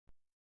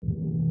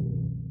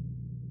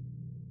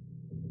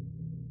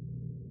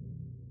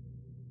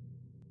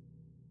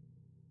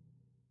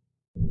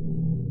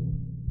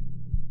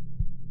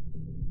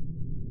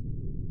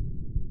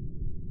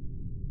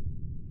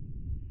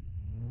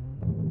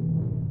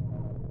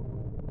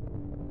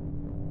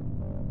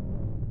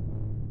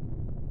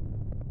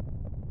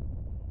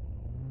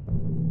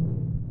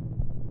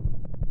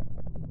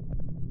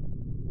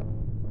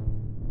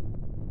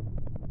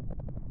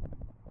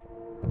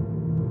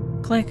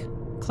Click,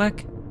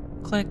 click,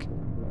 click.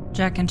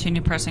 Jack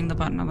continued pressing the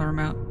button on the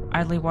remote,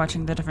 idly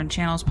watching the different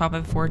channels pop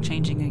up before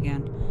changing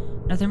again.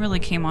 Nothing really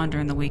came on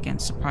during the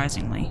weekend,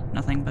 surprisingly.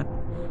 Nothing but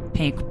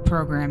fake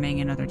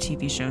programming and other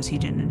TV shows he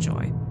didn't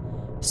enjoy.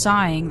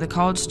 Sighing, the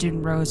college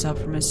student rose up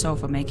from his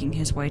sofa, making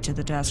his way to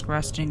the desk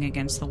resting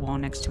against the wall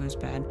next to his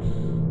bed.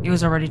 He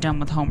was already done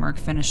with homework,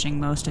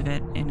 finishing most of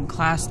it in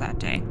class that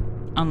day.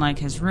 Unlike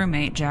his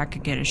roommate, Jack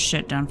could get his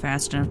shit done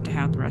fast enough to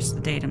have the rest of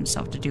the day to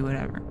himself to do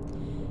whatever.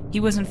 He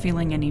wasn't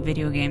feeling any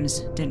video games,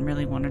 didn't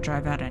really want to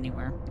drive out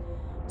anywhere.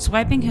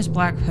 Swiping his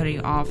black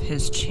hoodie off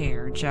his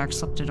chair, Jack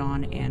slipped it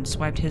on and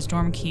swiped his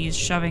dorm keys,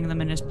 shoving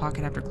them in his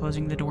pocket after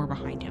closing the door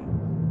behind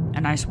him.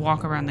 A nice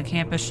walk around the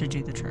campus should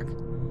do the trick.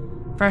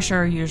 Fresh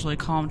air usually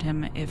calmed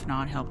him, if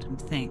not helped him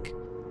think.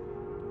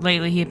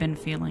 Lately he had been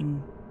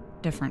feeling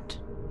different.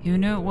 He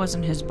knew it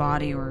wasn't his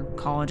body or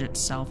college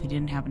itself. He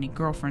didn't have any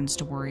girlfriends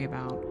to worry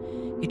about.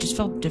 He just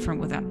felt different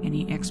without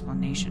any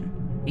explanation.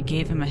 It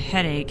gave him a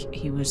headache.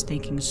 He was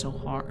thinking so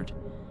hard.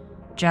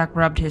 Jack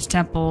rubbed his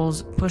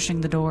temples, pushing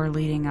the door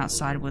leading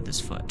outside with his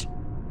foot.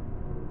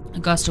 A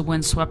gust of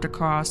wind swept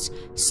across,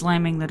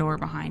 slamming the door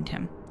behind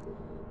him.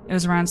 It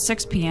was around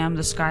 6 p.m.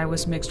 The sky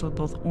was mixed with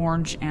both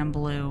orange and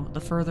blue. The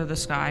further the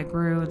sky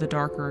grew, the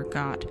darker it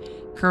got.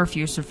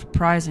 Curfew,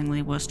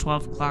 surprisingly, was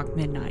 12 o'clock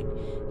midnight.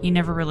 He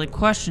never really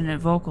questioned it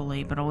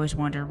vocally, but always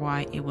wondered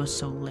why it was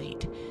so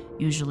late.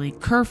 Usually,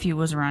 curfew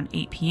was around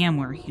 8 p.m.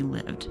 where he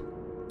lived.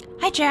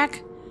 "Hi,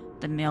 Jack."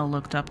 The male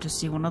looked up to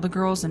see one of the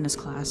girls in his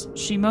class.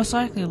 She most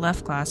likely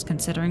left class,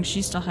 considering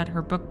she still had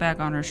her book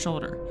bag on her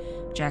shoulder.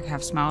 Jack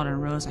half smiled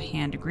and rose a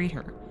hand to greet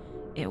her.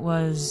 It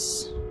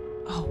was...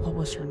 oh, what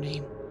was her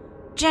name?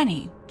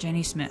 Jenny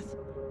Smith.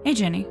 "Hey,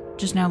 Jenny.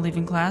 Just now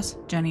leaving class?"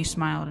 Jenny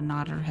smiled and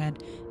nodded her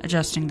head,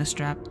 adjusting the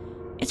strap.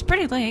 "It's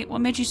pretty late.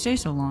 What made you stay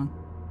so long?"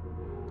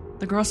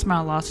 The girl's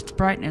smile lost its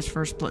brightness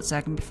for a split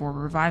second before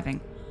reviving.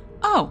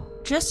 "Oh,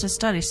 just a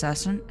study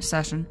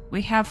session.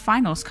 We have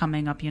finals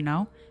coming up, you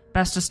know.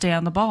 Best to stay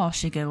on the ball,"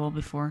 she giggled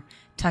before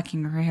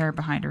tucking her hair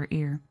behind her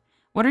ear.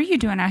 "What are you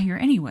doing out here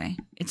anyway?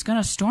 It's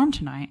gonna storm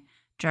tonight."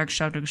 Jack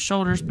shrugged his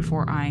shoulders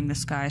before eyeing the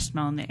sky,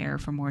 smelling the air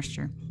for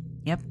moisture.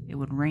 Yep, it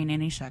would rain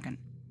any second.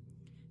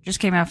 "Just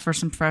came out for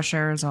some fresh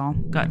air is all.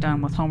 Got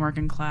done with homework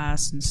in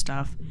class and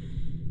stuff.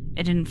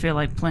 It didn't feel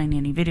like playing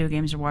any video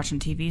games or watching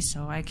TV,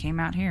 so I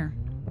came out here."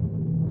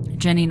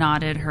 Jenny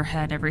nodded her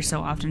head every so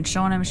often,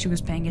 showing him she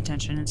was paying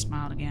attention, and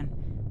smiled again.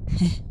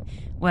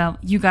 "Well,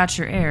 you got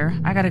your air.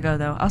 I gotta go,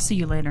 though. I'll see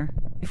you later."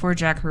 Before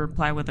Jack could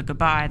reply with a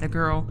goodbye, the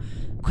girl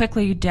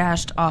quickly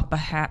dashed off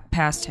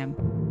past him,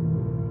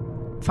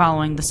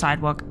 following the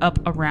sidewalk up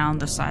around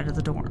the side of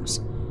the dorms.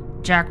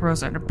 Jack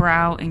rose at a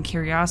brow in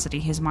curiosity,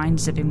 his mind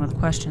zipping with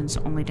questions,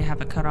 only to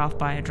have it cut off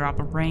by a drop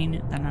of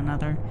rain, then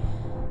another,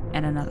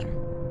 and another.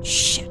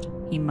 "Shit,"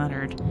 he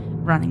muttered,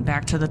 running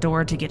back to the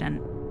door to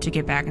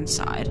get back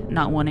inside,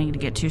 not wanting to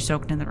get too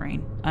soaked in the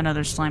rain.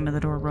 Another slam of the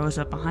door rose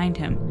up behind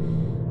him.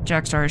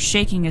 Jack started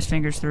shaking his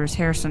fingers through his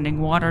hair,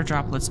 sending water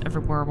droplets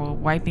everywhere while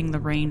wiping the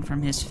rain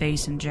from his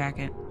face and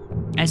jacket.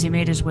 As he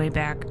made his way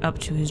back up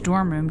to his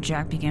dorm room,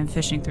 Jack began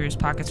fishing through his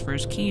pockets for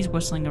his keys,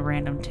 whistling a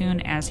random tune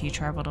as he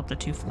traveled up the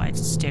 2 flights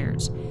of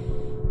stairs,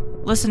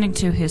 listening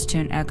to his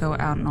tune echo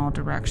out in all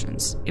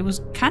directions. It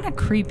was kind of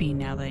creepy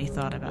now that he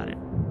thought about it.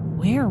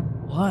 Where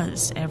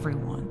was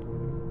everyone?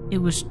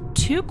 It was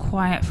too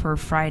quiet for a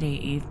Friday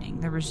evening.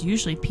 There was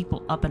usually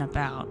people up and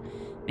about.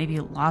 Maybe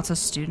lots of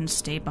students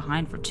stayed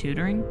behind for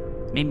tutoring.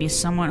 Maybe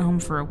some went home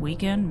for a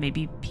weekend.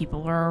 Maybe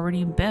people are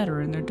already in bed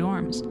or in their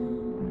dorms.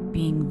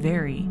 Being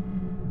very,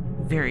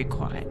 very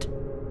quiet.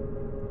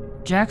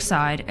 Jack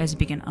sighed as he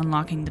began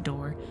unlocking the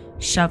door,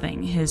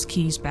 shoving his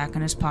keys back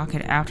in his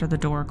pocket after the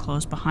door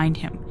closed behind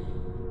him.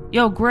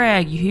 "Yo,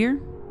 Greg, you here?"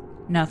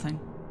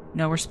 Nothing.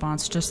 No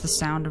response, just the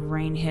sound of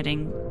rain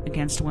hitting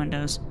against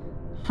windows.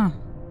 Huh,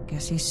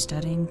 guess he's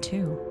studying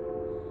too.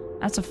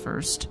 That's a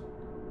first.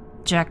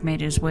 Jack made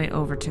his way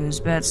over to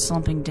his bed,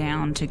 slumping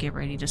down to get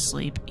ready to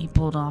sleep. He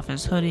pulled off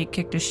his hoodie,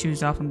 kicked his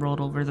shoes off, and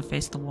rolled over the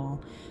face of the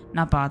wall,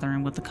 not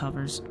bothering with the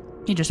covers.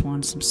 He just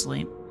wanted some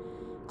sleep.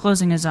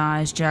 Closing his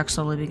eyes, Jack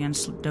slowly began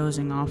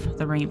dozing off,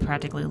 the rain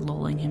practically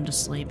lulling him to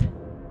sleep.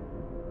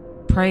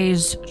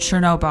 "Praise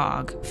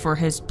Chernobog, for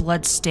his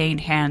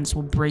blood-stained hands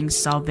will bring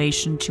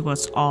salvation to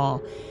us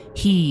all.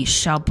 He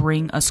shall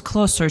bring us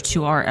closer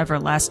to our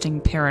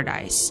everlasting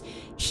paradise.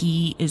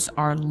 He is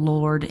our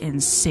Lord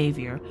and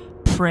Savior.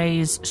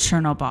 Praise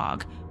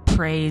Chernobog.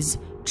 Praise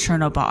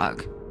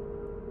Chernobog."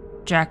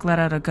 Jack let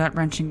out a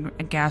gut-wrenching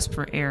gasp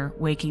for air,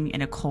 waking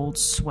in a cold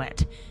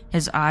sweat.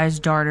 His eyes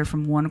darted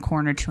from one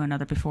corner to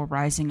another before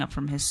rising up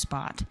from his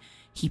spot.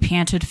 He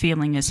panted,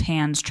 feeling his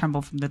hands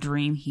tremble from the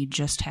dream he'd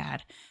just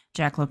had.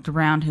 Jack looked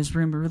around his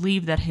room,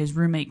 relieved that his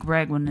roommate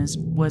Greg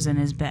was in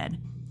his bed.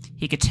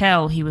 He could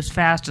tell he was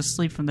fast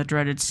asleep from the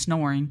dreaded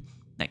snoring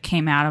that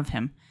came out of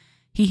him.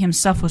 He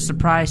himself was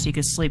surprised he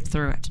could sleep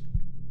through it.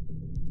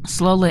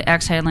 Slowly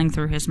exhaling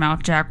through his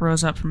mouth, Jack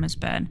rose up from his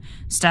bed,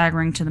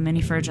 staggering to the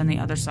mini-fridge on the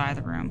other side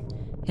of the room,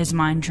 his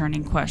mind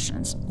churning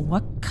questions.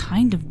 What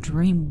kind of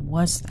dream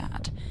was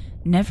that?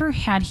 Never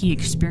had he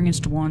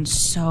experienced one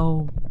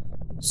so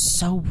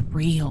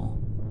real.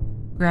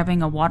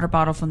 Grabbing a water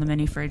bottle from the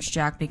mini fridge,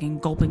 Jack began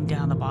gulping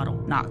down the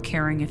bottle, not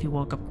caring if he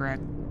woke up Greg.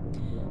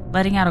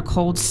 Letting out a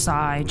cold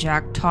sigh,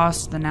 Jack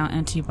tossed the now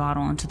empty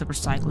bottle into the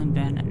recycling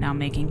bin, now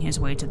making his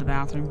way to the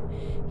bathroom.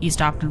 He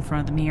stopped in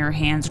front of the mirror,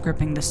 hands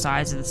gripping the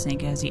sides of the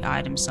sink as he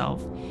eyed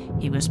himself.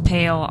 He was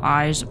pale,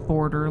 eyes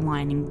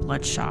borderlining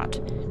bloodshot.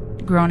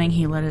 Groaning,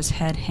 he let his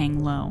head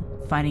hang low,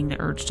 fighting the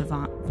urge to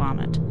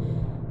vomit.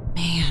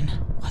 Man,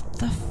 what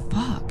the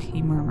fuck?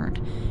 He murmured,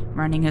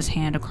 running his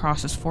hand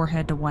across his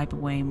forehead to wipe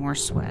away more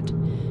sweat.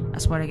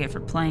 That's what I get for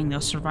playing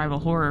those survival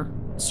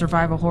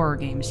horror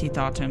games, he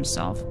thought to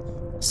himself,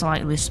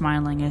 slightly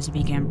smiling as he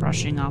began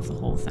brushing off the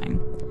whole thing.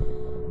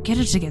 Get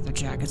it together,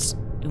 Jack.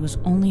 It was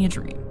only a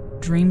dream.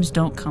 Dreams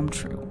don't come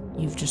true.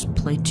 You've just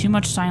played too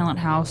much Silent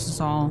House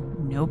is all.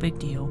 No big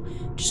deal.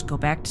 Just go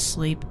back to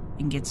sleep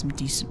and get some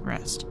decent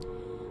rest.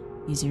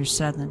 Easier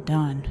said than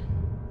done.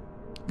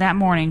 That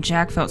morning,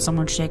 Jack felt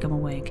someone shake him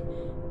awake.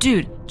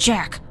 Dude,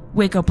 Jack!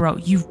 Wake up, bro.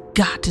 You've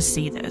got to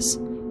see this.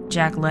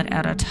 Jack let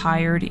out a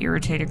tired,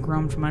 irritated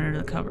groan from under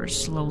the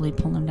covers, slowly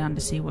pulling him down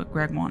to see what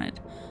Greg wanted.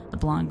 The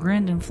blonde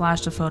grinned and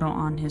flashed a photo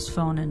on his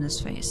phone in his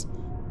face.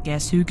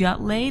 Guess who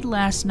got laid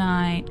last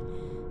night?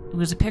 It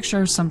was a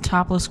picture of some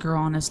topless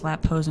girl on his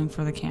lap posing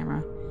for the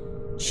camera.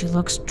 She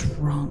looks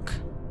drunk,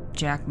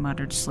 Jack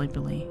muttered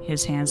sleepily,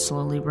 his hands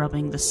slowly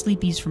rubbing the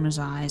sleepies from his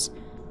eyes.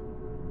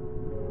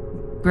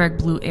 Greg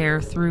blew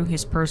air through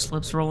his pursed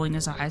lips, rolling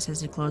his eyes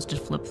as he closed his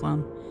flip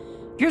phone.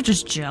 You're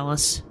just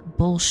jealous.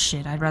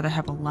 Bullshit. I'd rather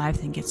have a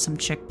life than get some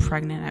chick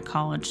pregnant at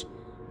college.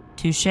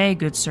 Touché,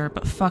 good sir,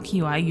 but fuck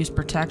you, I use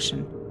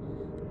protection.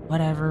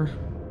 Whatever.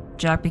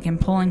 Jack began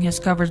pulling his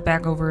covers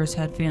back over his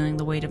head, feeling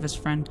the weight of his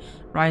friend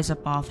rise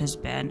up off his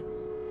bed.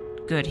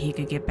 Good, he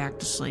could get back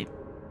to sleep.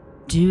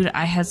 Dude,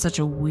 I had such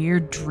a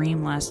weird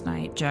dream last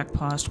night. Jack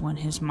paused when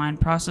his mind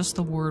processed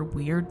the word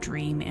weird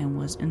dream and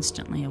was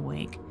instantly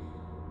awake.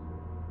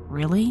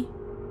 Really?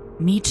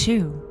 Me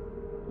too.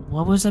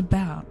 What was it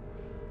about?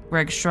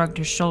 Greg shrugged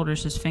his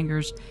shoulders, his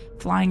fingers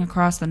flying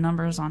across the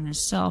numbers on his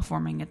cell,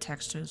 forming a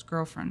text to his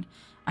girlfriend.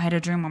 I had a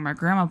dream where my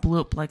grandma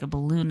blew up like a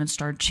balloon and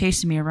started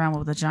chasing me around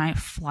with a giant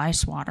fly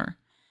swatter.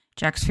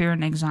 Jack's fear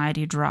and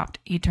anxiety dropped.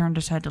 He turned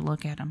his head to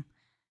look at him.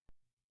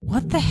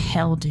 What the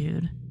hell,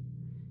 dude?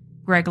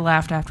 Greg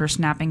laughed after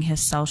snapping his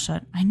cell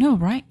shut. I know,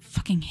 right?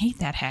 Fucking hate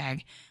that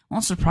hag.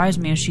 Won't surprise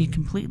me if she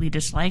completely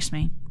dislikes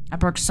me. I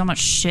broke so much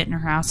shit in her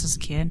house as a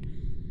kid.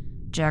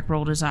 Jack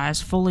rolled his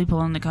eyes, fully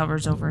pulling the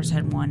covers over his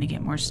head, wanting to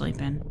get more sleep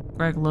in.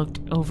 Greg looked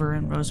over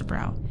and rose a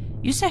brow.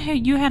 You said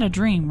you had a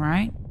dream,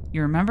 right?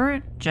 You remember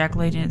it? Jack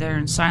laid there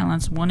in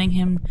silence, wanting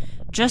him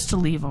just to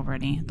leave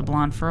already. The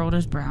blonde furrowed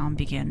his brow and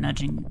began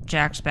nudging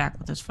Jack's back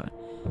with his foot.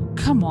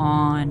 Come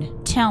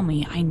on, tell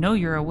me. I know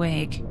you're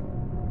awake.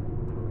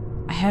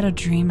 I had a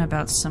dream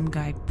about some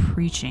guy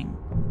preaching.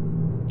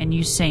 And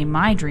you say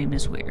my dream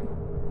is weird.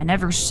 I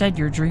never said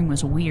your dream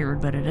was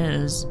weird, but it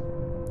is.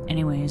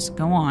 Anyways,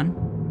 go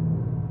on.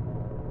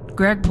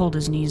 Greg pulled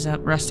his knees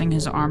up, resting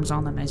his arms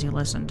on them as he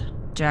listened.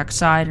 Jack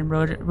sighed and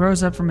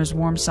rose up from his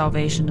warm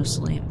salvation of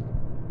sleep.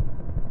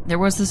 There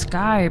was this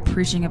guy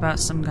preaching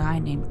about some guy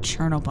named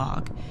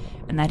Chernobog,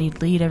 and that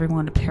he'd lead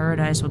everyone to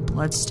paradise with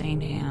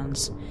blood-stained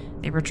hands.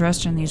 They were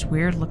dressed in these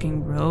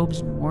weird-looking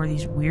robes and wore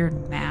these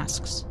weird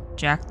masks.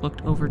 Jack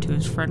looked over to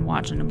his friend,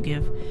 watching him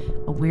give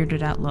a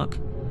weirded-out look.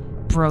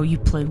 Bro, you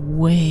played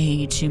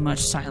way too much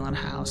Silent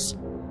House.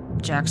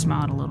 Jack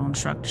smiled a little and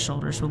shrugged his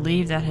shoulders,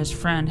 relieved that his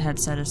friend had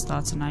said his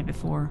thoughts the night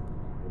before.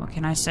 What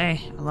can I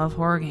say? I love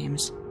horror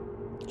games.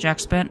 Jack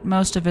spent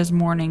most of his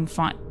morning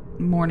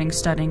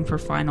studying for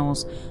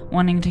finals,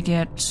 wanting to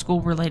get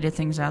school-related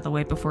things out of the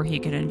way before he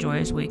could enjoy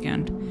his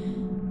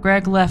weekend.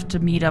 Greg left to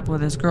meet up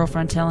with his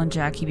girlfriend, telling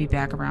Jack he'd be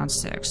back around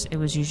 6. It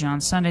was usually on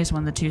Sundays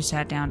when the two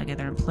sat down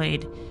together and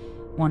played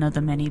one of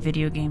the many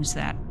video games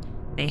that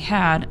they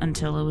had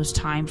until it was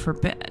time for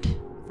bed.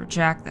 For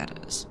Jack,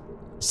 that is.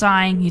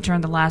 Sighing, he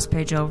turned the last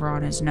page over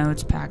on his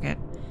notes packet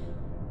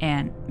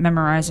and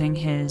memorizing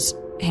his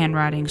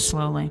handwriting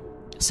slowly.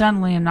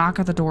 Suddenly, a knock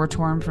at the door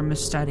tore him from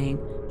his studying.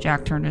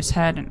 Jack turned his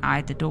head and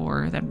eyed the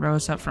door, then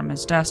rose up from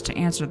his desk to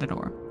answer the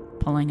door.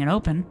 Pulling it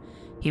open,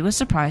 he was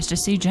surprised to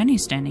see Jenny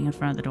standing in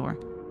front of the door.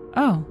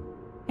 Oh,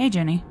 hey,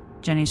 Jenny.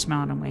 Jenny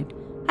smiled and waved.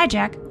 Hi,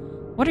 Jack.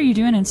 What are you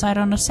doing inside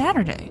on a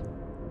Saturday?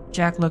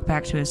 Jack looked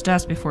back to his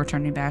desk before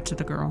turning back to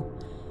the girl.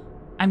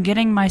 I'm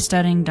getting my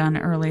studying done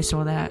early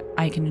so that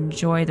I can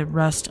enjoy the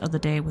rest of the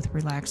day with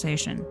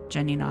relaxation.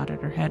 Jenny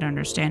nodded her head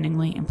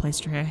understandingly and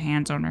placed her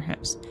hands on her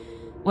hips.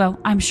 Well,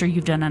 I'm sure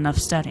you've done enough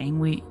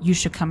studying. You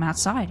should come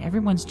outside.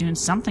 Everyone's doing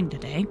something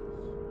today.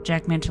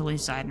 Jack mentally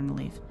sighed in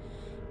relief.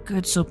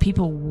 Good, so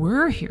people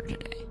were here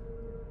today.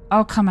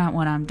 I'll come out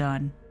when I'm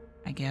done,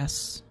 I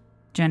guess.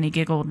 Jenny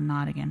giggled and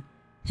nodded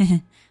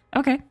again.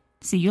 Okay,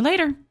 see you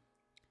later.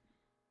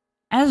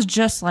 As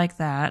just like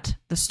that,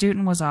 the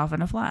student was off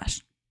in a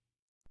flash.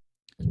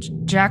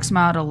 Jack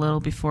smiled a little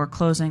before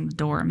closing the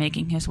door and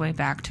making his way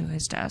back to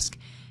his desk.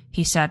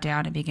 He sat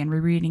down and began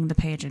rereading the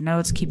page of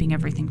notes, keeping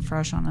everything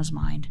fresh on his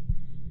mind.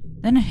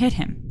 Then it hit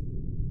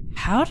him.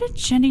 How did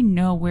Jenny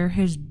know where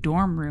his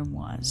dorm room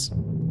was?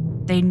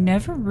 They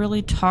never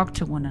really talked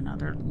to one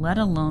another, let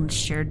alone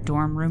shared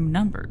dorm room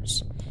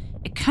numbers.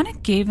 It kind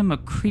of gave him a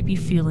creepy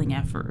feeling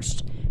at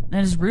first.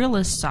 Then his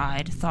realist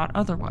side thought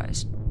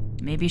otherwise.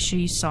 Maybe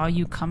she saw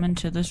you come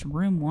into this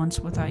room once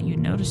without you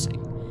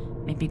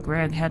noticing. Maybe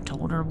Greg had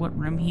told her what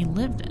room he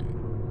lived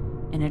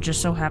in. And it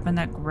just so happened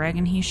that Greg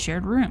and he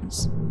shared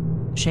rooms.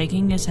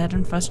 Shaking his head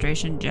in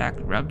frustration, Jack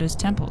rubbed his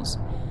temples.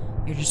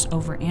 You're just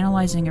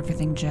overanalyzing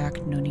everything,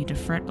 Jack. No need to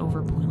fret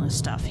over pointless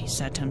stuff, he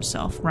said to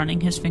himself, running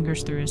his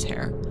fingers through his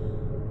hair.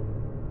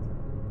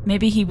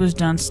 Maybe he was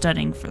done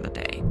studying for the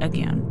day,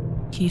 again.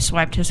 He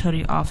swiped his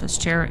hoodie off his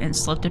chair and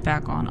slipped it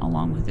back on,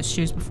 along with his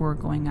shoes before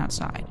going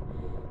outside.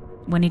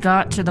 When he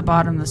got to the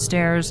bottom of the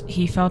stairs,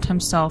 he felt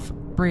himself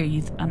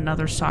breathe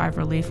another sigh of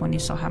relief when he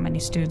saw how many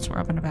students were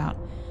up and about.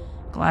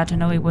 Glad to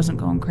know he wasn't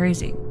going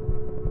crazy.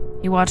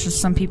 He watched as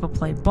some people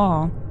played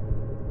ball,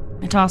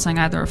 tossing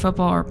either a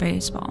football or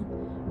baseball.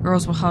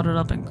 Girls were huddled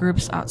up in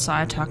groups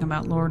outside talking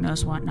about Lord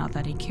knows what, not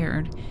that he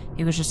cared.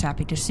 He was just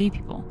happy to see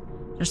people.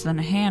 Just then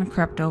a hand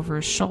crept over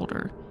his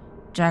shoulder.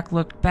 Jack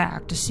looked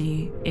back to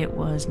see it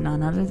was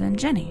none other than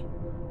Jenny.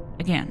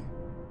 Again.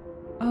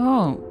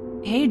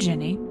 Oh, hey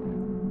Jenny.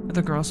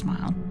 The girl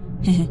smiled.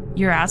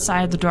 You're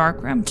outside the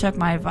dark room, took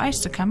my advice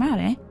to come out,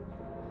 eh?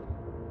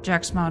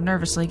 Jack smiled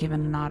nervously,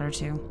 giving a nod or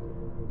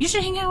two. You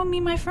should hang out with me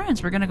and my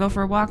friends. We're gonna go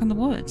for a walk in the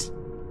woods.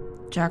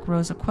 Jack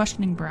rose a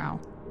questioning brow.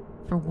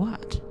 For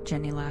what?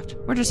 Jenny laughed.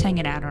 We're just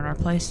hanging out at our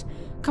place.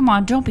 Come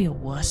on, don't be a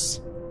wuss.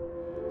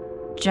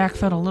 Jack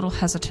felt a little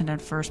hesitant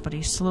at first, but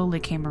he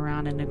slowly came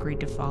around and agreed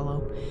to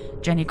follow.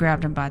 Jenny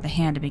grabbed him by the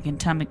hand and began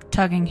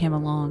tugging him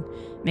along,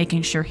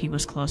 making sure he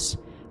was close.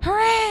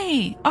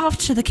 Hooray! Off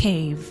to the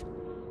cave.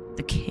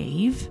 The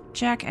cave?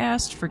 Jack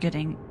asked,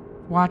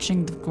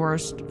 watching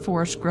the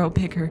forest grow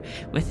bigger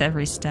with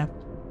every step.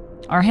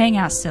 Our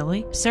hangout,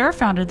 silly. Sarah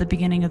found it at the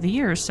beginning of the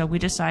year, so we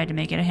decided to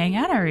make it a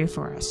hangout area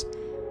for us.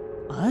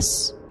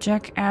 Us?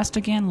 Jack asked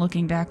again,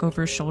 looking back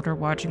over his shoulder,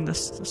 watching the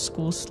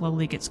school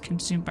slowly gets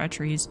consumed by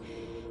trees.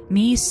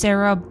 Me,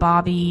 Sarah,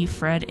 Bobby,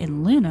 Fred,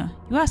 and Luna.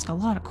 You ask a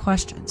lot of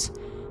questions.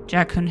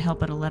 Jack couldn't help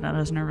but to let out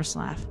his nervous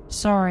laugh.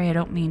 Sorry, I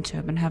don't mean to.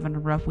 I've been having a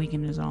rough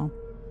weekend is all.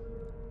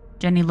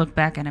 Jenny looked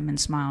back at him and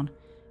smiled.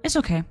 It's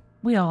okay.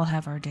 We all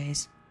have our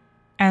days.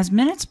 As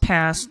minutes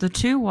passed, the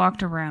two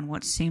walked around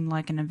what seemed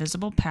like an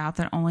invisible path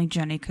that only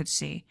Jenny could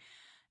see.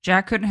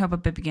 Jack couldn't help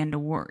but begin to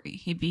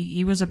worry.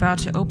 He was about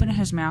to open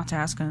his mouth to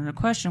ask another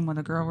question when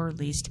the girl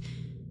released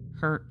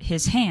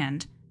his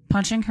hand,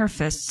 punching her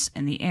fists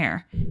in the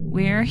air.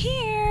 We're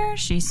here,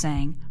 she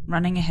sang,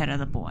 running ahead of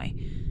the boy.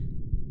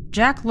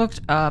 Jack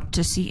looked up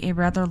to see a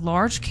rather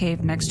large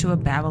cave next to a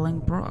babbling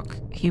brook.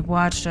 He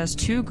watched as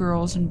two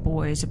girls and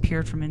boys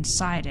appeared from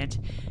inside it,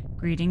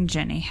 greeting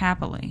Jenny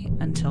happily,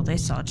 until they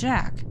saw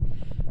Jack.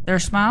 Their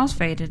smiles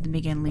faded and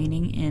began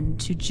leaning in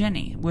to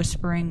Jenny,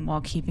 whispering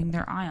while keeping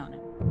their eye on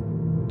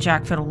him.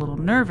 Jack felt a little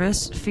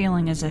nervous,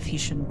 feeling as if he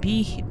shouldn't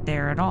be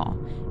there at all,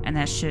 and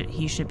that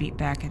he should be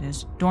back at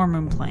his dorm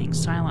room playing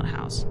Silent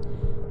House.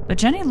 But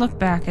Jenny looked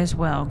back as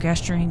well,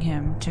 gesturing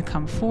him to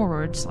come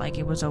forwards like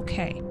it was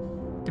okay.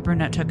 The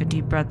brunette took a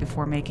deep breath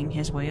before making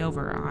his way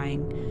over,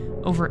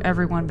 eyeing over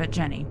everyone but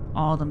Jenny.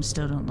 All of them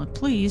still didn't look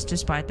pleased,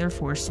 despite their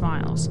forced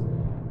smiles.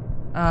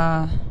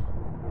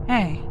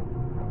 Hey.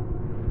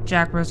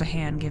 Jack rose a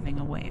hand, giving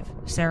a wave.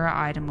 Sarah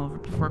eyed him over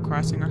before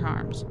crossing her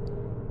arms.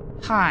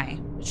 Hi,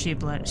 she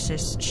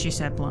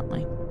said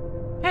bluntly.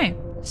 Hey,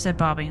 said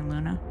Bobby and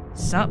Luna.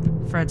 Sup?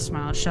 Fred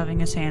smiled, shoving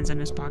his hands in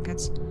his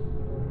pockets.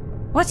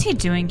 What's he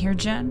doing here,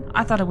 Jen?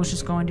 I thought it was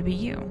just going to be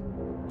you.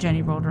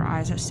 Jenny rolled her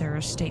eyes at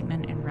Sarah's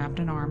statement and wrapped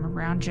an arm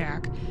around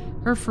Jack,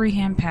 her free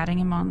hand patting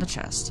him on the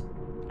chest.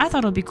 I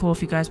thought it would be cool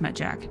if you guys met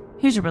Jack.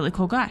 He's a really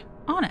cool guy.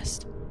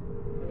 Honest.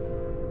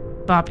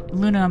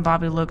 Luna and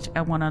Bobby looked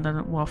at one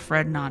another while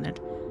Fred nodded.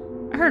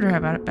 I heard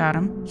about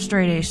him.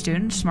 Straight A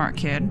student, smart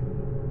kid.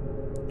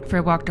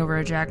 Fred walked over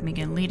to Jack and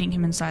began leading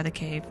him inside the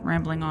cave,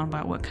 rambling on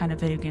about what kind of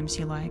video games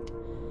he liked.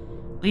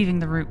 Leaving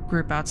the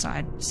group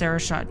outside, Sarah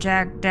shot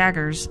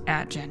daggers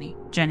at Jenny.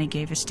 Jenny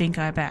gave a stink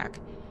eye back.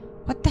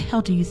 What the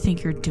hell do you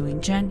think you're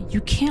doing, Jen?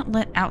 You can't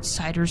let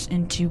outsiders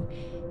into...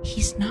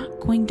 He's not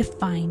going to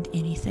find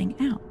anything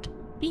out.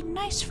 Be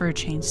nice for a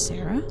change,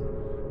 Sarah.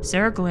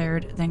 Sarah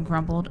glared, then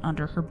grumbled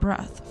under her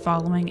breath,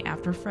 following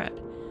after Fred.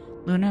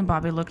 Luna and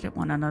Bobby looked at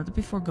one another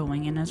before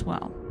going in as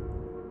well.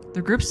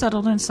 The group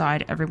settled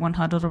inside, everyone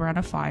huddled around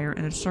a fire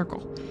in a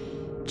circle.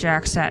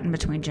 Jack sat in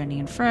between Jenny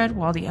and Fred,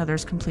 while the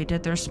others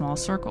completed their small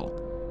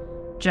circle.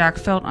 Jack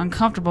felt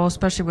uncomfortable,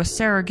 especially with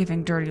Sarah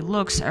giving dirty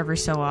looks every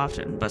so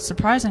often, but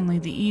surprisingly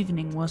the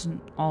evening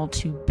wasn't all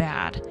too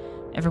bad.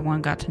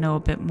 Everyone got to know a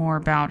bit more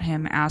about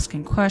him,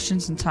 asking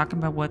questions and talking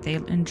about what they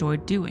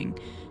enjoyed doing,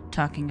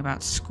 talking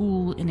about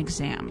school and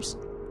exams.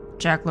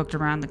 Jack looked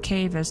around the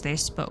cave as they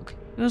spoke.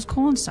 It was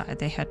cool inside.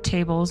 They had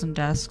tables and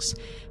desks,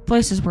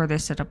 places where they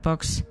set up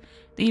books.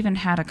 They even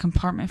had a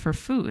compartment for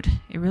food.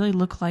 It really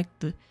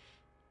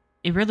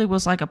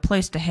was like a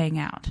place to hang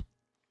out.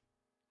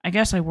 I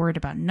guess I worried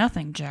about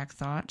nothing, Jack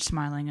thought,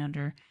 smiling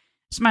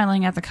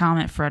at the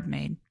comment Fred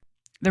made.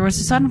 There was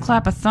a sudden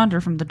clap of thunder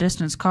from the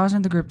distance,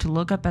 causing the group to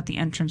look up at the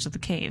entrance of the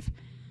cave.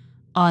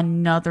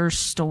 Another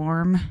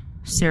storm,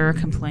 Sarah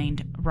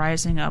complained,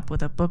 rising up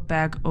with a book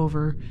bag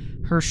over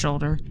her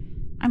shoulder.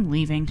 I'm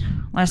leaving.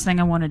 Last thing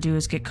I want to do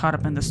is get caught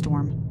up in the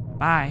storm.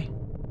 Bye.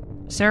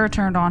 Sarah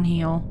turned on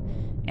heel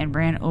and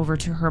ran over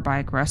to her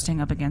bike, resting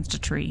up against a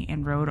tree,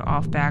 and rode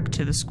off back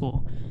to the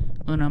school.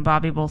 Luna and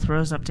Bobby both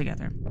rose up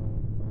together.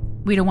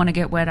 We don't want to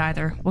get wet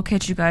either. We'll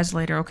catch you guys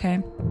later, okay?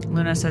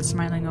 Luna said,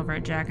 smiling over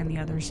at Jack and the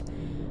others.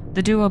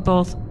 The duo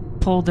both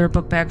pulled their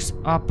book bags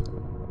up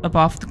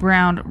off the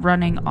ground,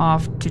 running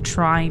off to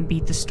try and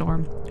beat the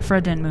storm.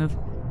 Fred didn't move.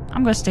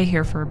 I'm going to stay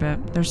here for a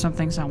bit. There's some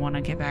things I want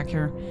to get back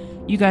here.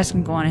 You guys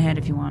can go on ahead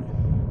if you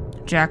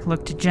want. Jack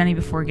looked to Jenny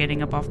before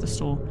getting up off the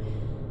stool.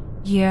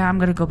 Yeah, I'm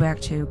going to go back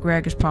too.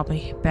 Greg is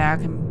probably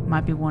back and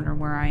might be wondering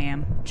where I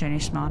am. Jenny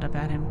smiled up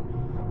at him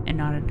and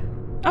nodded.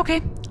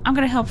 Okay, I'm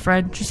going to help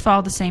Fred. Just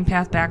follow the same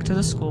path back to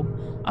the school.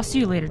 I'll see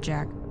you later,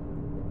 Jack.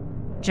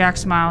 Jack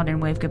smiled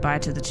and waved goodbye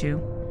to the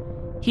two.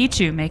 He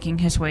too making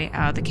his way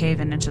out of the cave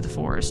and into the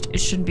forest. It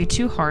shouldn't be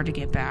too hard to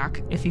get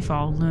back if he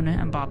followed Luna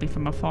and Bobby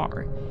from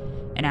afar.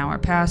 An hour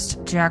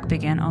passed. Jack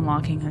began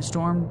unlocking his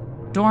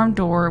dorm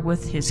door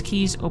with his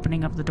keys,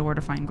 opening up the door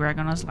to find Greg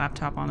on his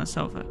laptop on the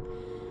sofa.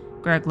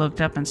 Greg looked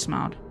up and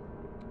smiled.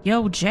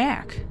 Yo,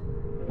 Jack,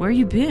 where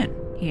you been?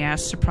 He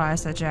asked,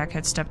 surprised that Jack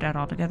had stepped out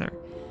altogether.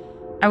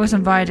 I was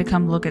invited to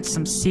come look at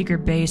some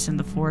secret base in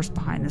the forest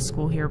behind the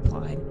school, he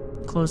replied,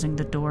 closing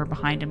the door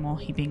behind him while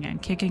he began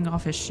kicking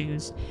off his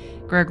shoes.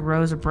 Greg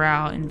rose a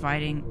brow,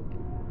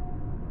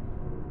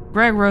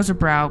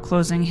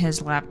 closing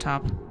his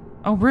laptop.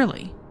 Oh,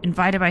 really?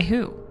 Invited by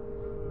who?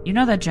 You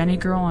know that Jenny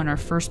girl in our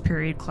first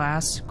period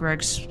class?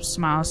 Greg's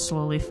smile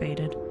slowly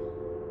faded.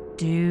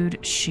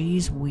 Dude,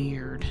 she's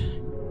weird.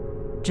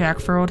 Jack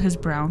furrowed his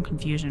brow in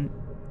confusion.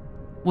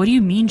 What do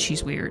you mean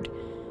she's weird?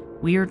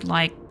 Weird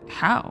like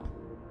how?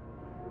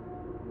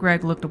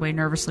 Greg looked away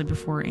nervously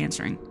before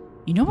answering.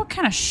 You know what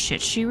kind of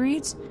shit she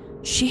reads?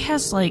 She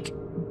has, like,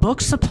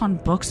 books upon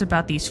books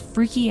about these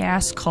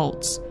freaky-ass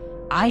cults.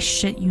 I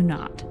shit you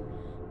not.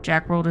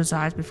 Jack rolled his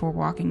eyes before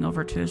walking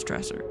over to his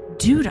dresser.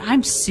 Dude,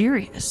 I'm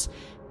serious.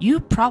 You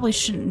probably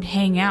shouldn't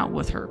hang out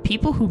with her.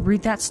 People who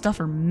read that stuff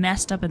are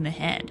messed up in the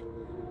head.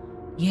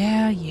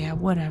 Yeah,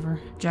 whatever,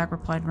 Jack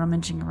replied,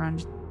 rummaging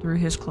around through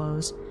his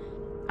clothes.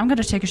 I'm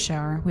gonna take a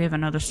shower. We have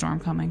another storm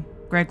coming.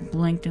 Greg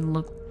blinked and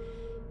looked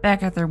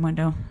back at their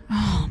window.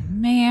 Oh,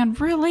 man,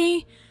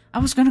 really? I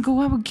was gonna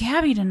go out with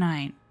Gabby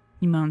tonight,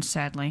 he moaned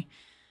sadly,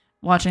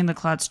 watching the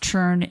clouds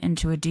churn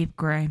into a deep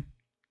gray.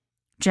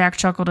 Jack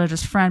chuckled at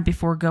his friend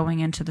before going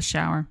into the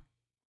shower.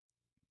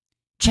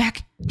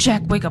 Jack,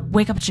 wake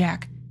up,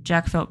 Jack.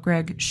 Jack felt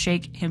Greg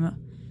shake him,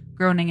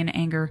 groaning in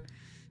anger.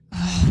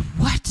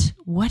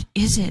 What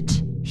is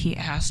it? He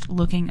asked,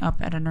 looking up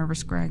at a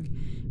nervous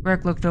Greg.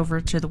 Greg looked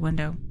over to the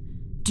window.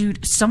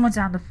 Dude, someone's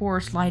out in the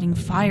forest lighting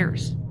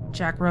fires.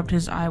 Jack rubbed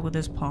his eye with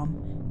his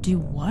palm. Do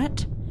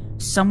what?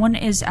 Someone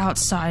is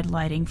outside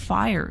lighting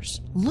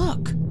fires.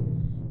 Look!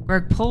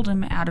 Greg pulled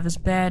him out of his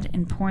bed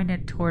and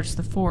pointed towards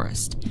the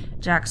forest.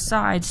 Jack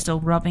sighed,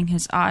 still rubbing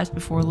his eyes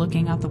before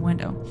looking out the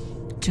window.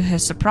 To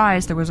his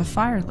surprise, there was a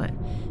fire lit,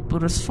 but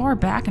it was far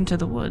back into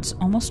the woods,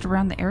 almost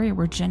around the area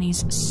where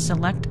Jenny's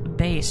select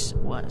base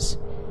was.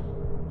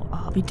 Well,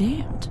 I'll be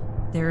damned.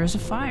 There is a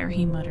fire,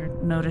 he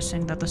muttered,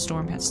 noticing that the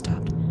storm had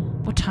stopped.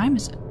 What time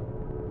is it?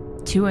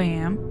 2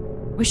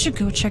 a.m. We should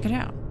go check it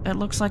out. It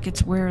looks like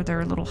it's where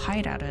their little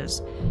hideout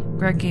is.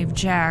 Greg gave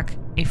Jack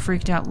a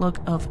freaked out look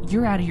of,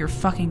 you're out of your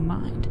fucking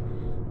mind.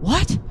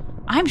 What?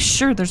 I'm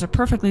sure there's a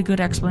perfectly good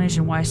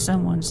explanation why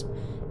someone's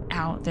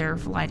out there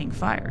lighting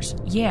fires.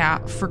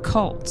 Yeah, for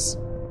cults.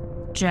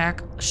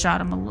 Jack shot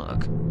him a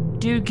look.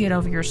 Dude, get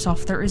over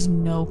yourself. There is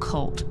no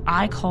cult.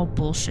 I call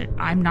bullshit.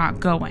 I'm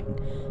not going.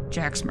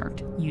 Jack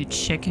smirked. You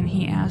chicken?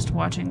 He asked,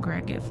 watching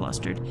Greg get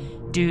flustered.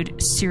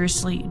 Dude,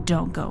 seriously,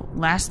 don't go.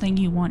 Last thing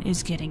you want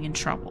is getting in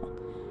trouble.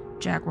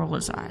 Jack rolled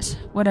his eyes.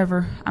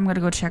 Whatever, I'm gonna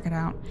go check it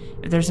out.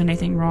 If there's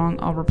anything wrong,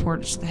 I'll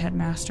report it to the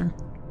headmaster.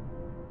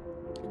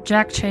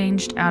 Jack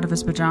changed out of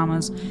his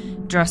pajamas,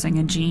 dressing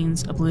in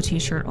jeans, a blue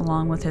t-shirt,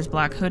 along with his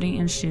black hoodie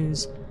and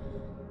shoes.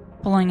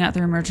 Pulling out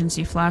their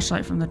emergency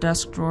flashlight from the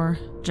desk drawer,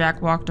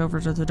 Jack walked over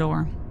to the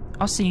door.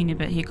 I'll see you in a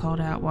bit, he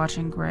called out,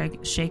 watching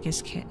Greg shake his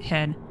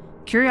head.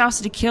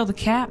 Curiosity killed the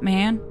cat,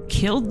 man.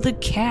 Killed the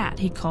cat,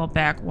 he called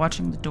back,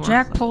 watching the door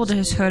Jack close. pulled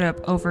his hood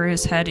up over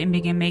his head and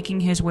began making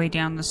his way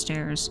down the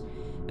stairs.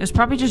 It was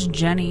probably just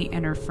Jenny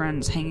and her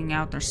friends hanging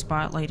out their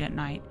spot late at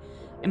night.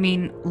 I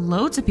mean,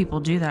 loads of people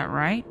do that,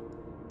 right?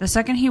 The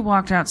second he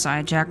walked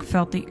outside, Jack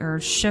felt the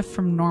urge shift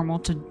from normal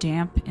to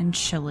damp and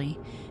chilly.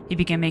 He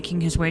began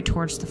making his way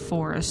towards the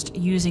forest,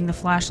 using the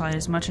flashlight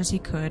as much as he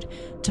could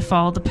to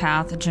follow the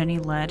path Jenny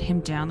led him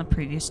down the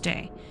previous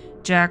day.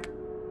 Jack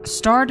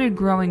started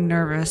growing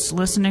nervous,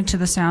 listening to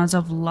the sounds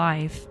of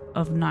life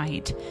of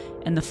night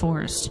in the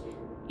forest.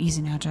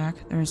 Easy now, Jack.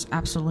 There is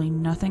absolutely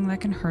nothing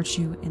that can hurt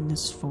you in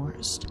this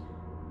forest.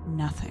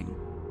 Nothing.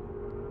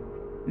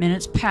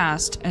 Minutes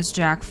passed as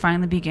Jack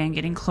finally began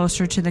getting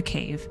closer to the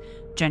cave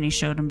Jenny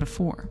showed him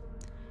before.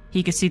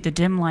 He could see the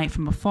dim light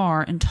from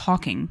afar and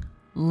talking,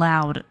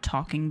 loud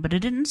talking, but it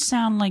didn't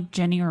sound like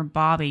Jenny or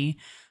Bobby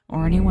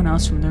or anyone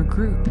else from their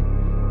group.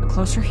 The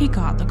closer he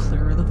got, the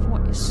clearer the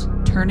voice.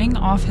 Turning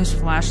off his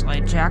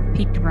flashlight, Jack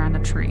peeked around a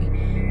tree.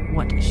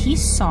 What he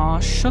saw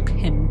shook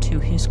him to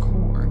his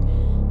core.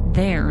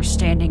 There,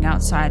 standing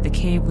outside the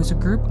cave, was a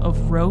group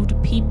of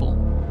robed people.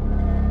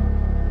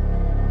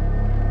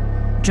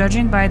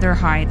 Judging by their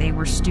height, they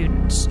were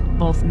students,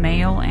 both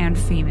male and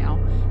female.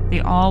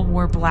 They all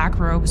wore black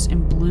robes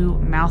and blue,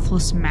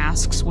 mouthless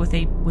masks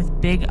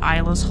with big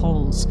eyeless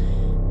holes.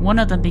 One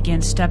of them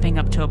began stepping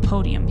up to a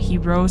podium. He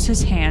rose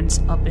his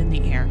hands up in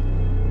the air.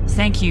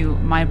 "Thank you,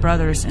 my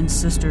brothers and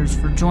sisters,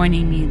 for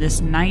joining me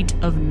this night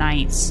of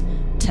nights.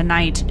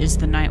 Tonight is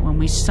the night when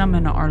we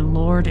summon our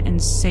Lord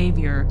and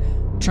Savior,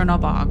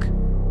 Chernobog."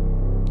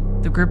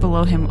 The group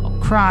below him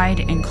cried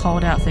and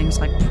called out things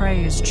like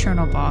 "Praise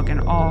Chernobog"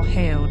 and "All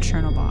hail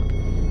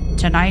Chernobog."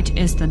 Tonight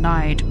is the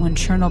night when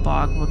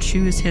Chernobog will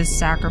choose his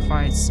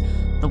sacrifice,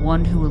 the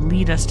one who will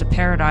lead us to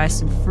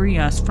paradise and free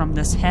us from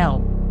this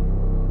hell.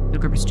 The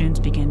group of students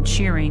began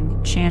cheering,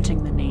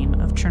 chanting the name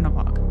of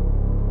Chernobog.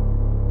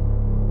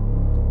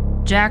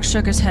 Jack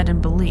shook his head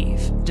in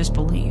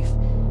disbelief,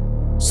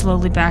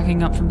 slowly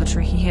backing up from the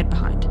tree he hid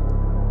behind.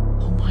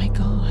 "Oh my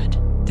god,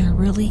 there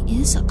really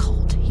is a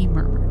cult," he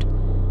murmured.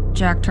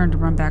 Jack turned to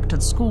run back to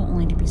the school,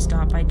 only to be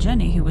stopped by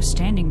Jenny, who was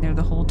standing there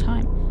the whole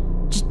time.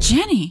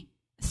 "Jenny!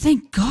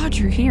 Thank God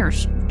you're here!"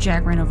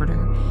 Jack ran over to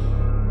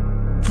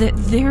her.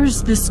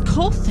 "There's this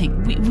cult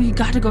thing. We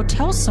gotta go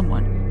tell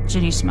someone."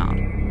 Jenny smiled.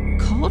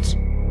 "Cult?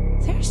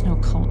 There's no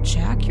cult,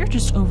 Jack. You're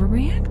just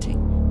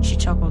overreacting." She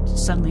chuckled,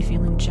 suddenly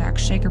feeling Jack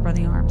shake her by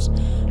the arms.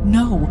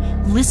 "No,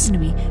 listen to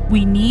me.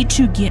 We need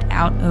to get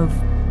out of..."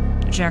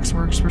 Jack's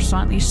words were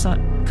slightly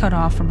cut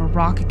off from a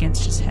rock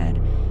against his head.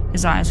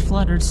 His eyes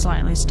fluttered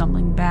slightly,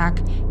 stumbling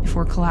back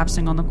before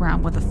collapsing on the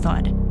ground with a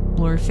thud.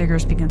 Blurry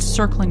figures began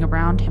circling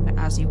around him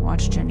as he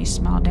watched Jenny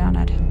smile down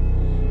at him.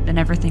 Then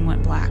everything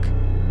went black.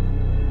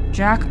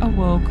 Jack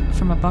awoke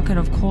from a bucket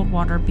of cold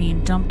water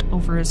being dumped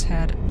over his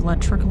head,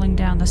 blood trickling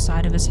down the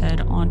side of his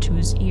head onto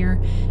his ear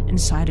and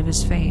side of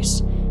his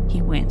face.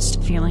 He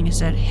winced, feeling his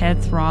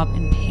head throb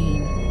in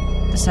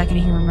pain. The second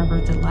he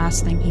remembered the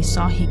last thing he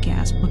saw, he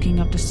gasped, looking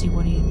up to see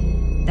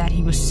that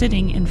he was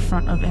sitting in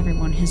front of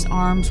everyone. His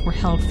arms were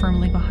held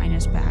firmly behind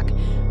his back.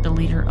 The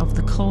leader of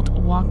the cult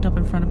walked up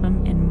in front of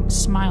him and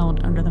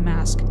smiled under the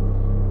mask.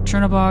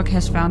 "Chernobog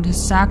has found his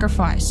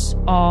sacrifice.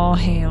 All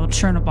hail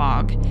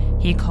Chernobog,"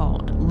 he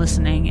called,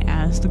 listening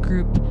as the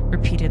group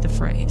repeated the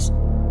phrase.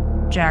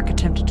 Jack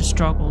attempted to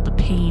struggle, the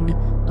pain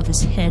of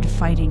his head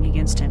fighting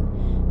against him.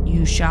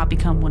 "You shall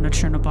become one of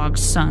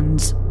Chernobog's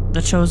sons,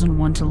 the chosen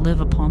one to live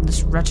upon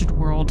this wretched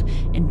world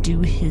and do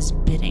his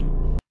bidding."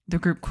 The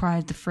group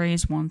cried the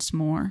phrase once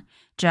more.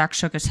 Jack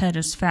shook his head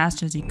as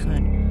fast as he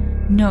could.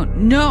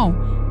 No!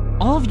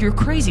 All of you are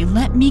crazy!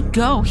 Let me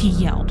go!" he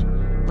yelled,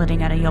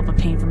 letting out a yelp of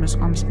pain from his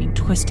arms being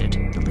twisted.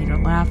 The leader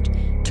laughed,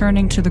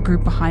 turning to the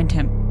group behind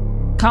him.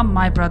 "Come,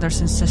 my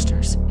brothers and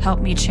sisters, help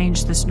me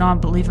change this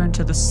non-believer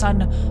into the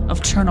son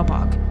of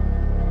Chernobog."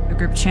 The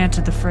group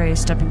chanted the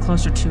phrase, stepping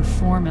closer to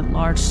form a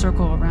large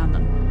circle around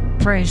them.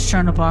 "Praise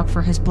Chernobog,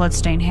 for his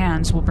blood-stained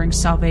hands will bring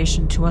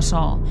salvation to us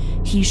all.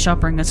 He shall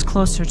bring us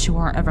closer to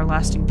our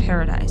everlasting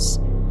paradise.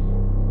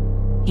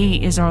 He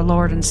is our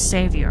Lord and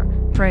Savior.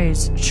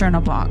 Praise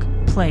Chernobog.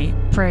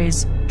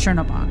 Praise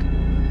Chernobog,"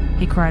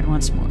 he cried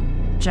once more.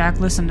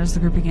 Jack listened as the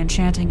group began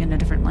chanting in a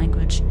different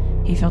language.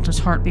 He felt his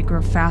heartbeat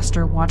grow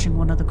faster, watching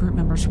one of the group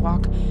members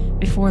walk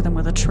before them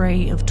with a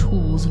tray of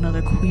tools and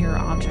other queer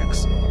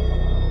objects.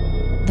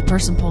 The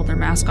person pulled their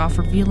mask off,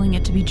 revealing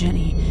it to be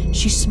Jenny.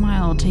 She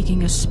smiled,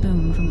 taking a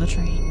spoon from the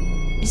tray.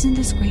 "Isn't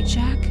this great,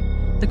 Jack?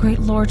 The great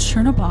Lord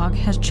Chernobog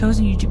has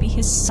chosen you to be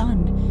his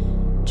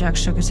son." Jack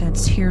shook his head,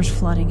 tears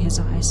flooding his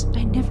eyes.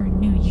 "I never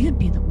knew you'd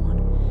be the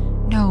one."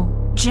 "No,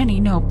 Jenny,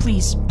 no,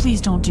 please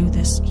don't do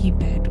this," he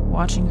begged,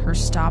 watching her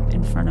stop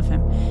in front of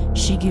him.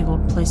 She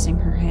giggled, placing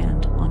her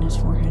hand on his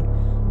forehead.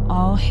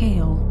 "All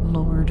hail,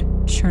 Lord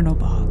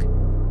Chernobog."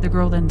 The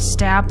girl then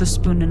stabbed the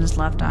spoon in his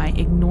left eye,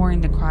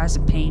 ignoring the cries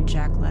of pain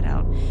Jack let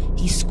out.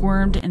 He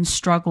squirmed and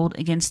struggled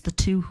against the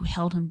two who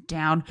held him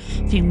down,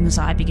 feeling his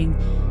eye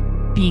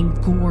being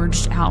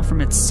gorged out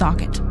from its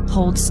socket.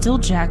 "Hold still,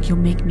 Jack, you'll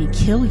make me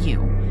kill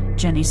you,"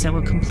 Jenny said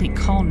with complete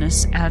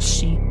calmness as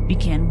she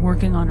began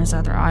working on his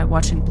other eye,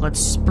 watching blood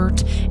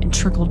spurt and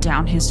trickle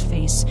down his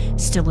face,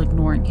 still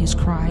ignoring his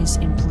cries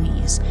and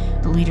pleas.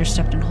 The leader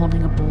stepped in,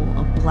 holding a bowl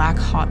of black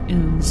hot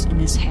ooze in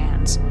his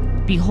hands.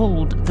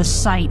 "Behold, the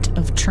sight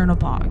of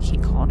Chernobog," he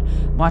called,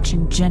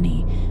 watching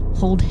Jenny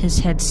hold his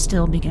head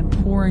still, began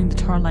pouring the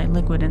tar-like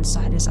liquid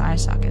inside his eye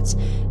sockets.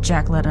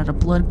 Jack let out a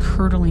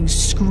blood-curdling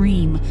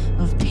scream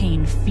of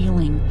pain,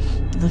 feeling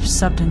the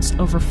substance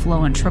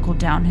overflow and trickle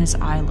down his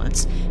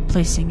eyelids.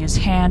 Placing his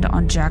hand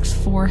on Jack's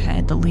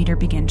forehead, the leader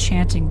began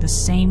chanting the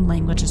same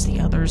language as the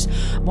others.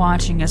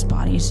 Watching as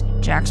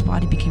Jack's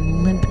body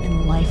became limp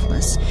and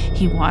lifeless,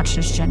 he watched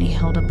as Jenny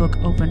held a book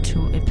open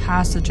to a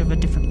passage of a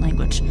different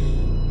language.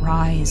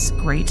 "Rise,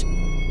 great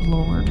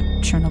Lord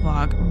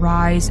Chernobog,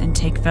 rise and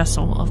take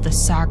vessel of the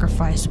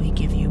sacrifice we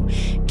give you.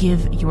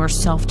 Give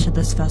yourself to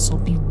this vessel.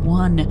 Be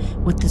one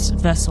with this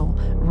vessel.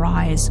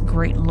 Rise,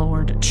 great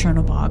Lord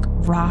Chernobog.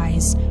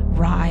 Rise,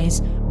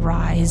 rise,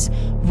 rise,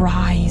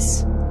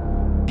 rise."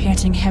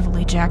 Panting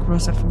heavily, Jack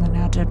rose up from the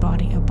now dead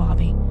body of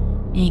Bobby,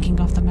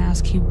 yanking off the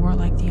mask he wore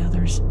like the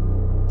others.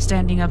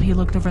 Standing up, he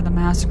looked over the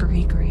massacre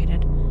he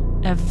created.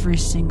 Every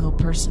single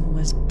person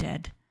was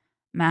dead.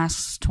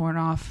 Masks torn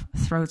off,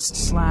 throats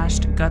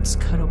slashed, guts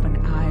cut open,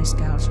 eyes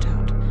gouged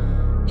out.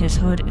 His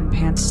hood and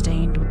pants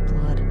stained with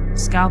blood.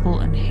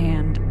 Scalpel in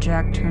hand,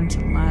 Jack turned to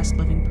the last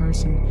living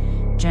person.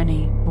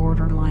 Jenny,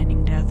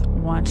 borderlining death,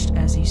 watched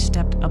as he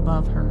stepped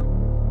above her.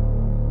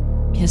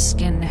 His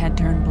skin had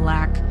turned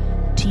black,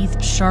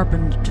 teeth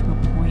sharpened to a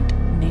point,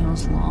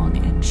 nails long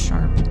and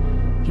sharp.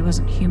 He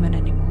wasn't human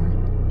anymore.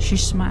 She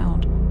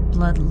smiled,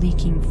 blood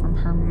leaking from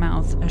her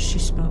mouth as she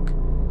spoke.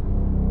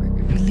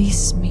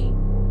 "Release me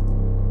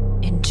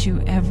into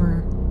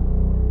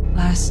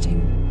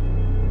everlasting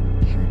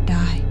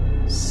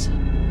paradise."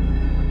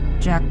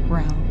 Jack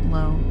growled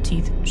low,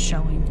 teeth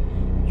showing.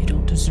 "You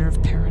don't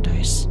deserve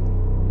paradise.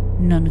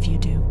 None of you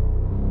do."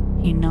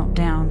 He knelt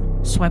down,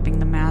 swiping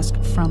the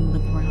mask from the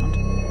ground.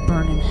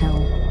 "Burn in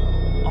hell,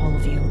 all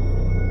of you."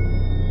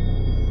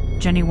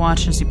 Jenny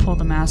watched as he pulled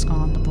the mask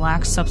on, the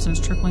black substance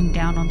trickling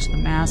down onto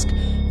the mask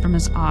from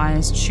his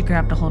eyes. She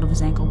grabbed a hold of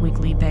his ankle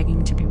weakly,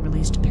 begging to be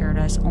released to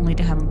paradise, only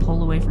to have him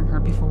pull away from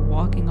her before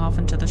walking off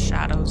into the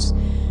shadows.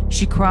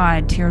 She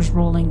cried, tears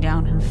rolling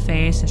down her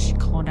face as she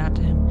called out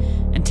to him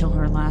until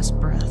her last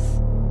breath.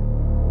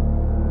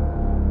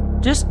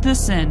 Just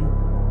this in.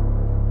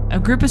 A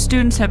group of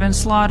students have been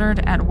slaughtered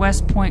at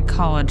West Point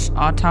College.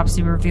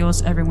 Autopsy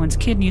reveals everyone's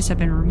kidneys have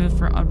been removed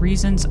for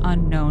reasons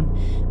unknown.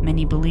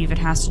 Many believe it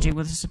has to do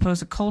with a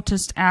supposed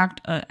occultist act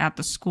at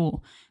the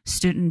school.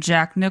 Student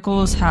Jack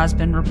Nichols has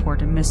been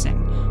reported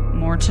missing.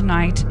 More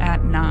tonight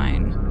at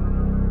 9.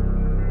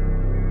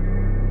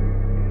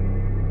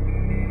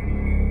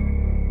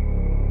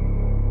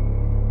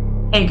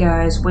 Hey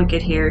guys,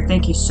 Wicked here.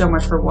 Thank you so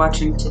much for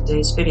watching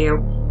today's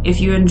video. If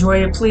you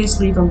enjoyed it, please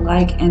leave a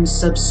like and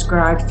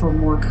subscribe for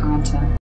more content.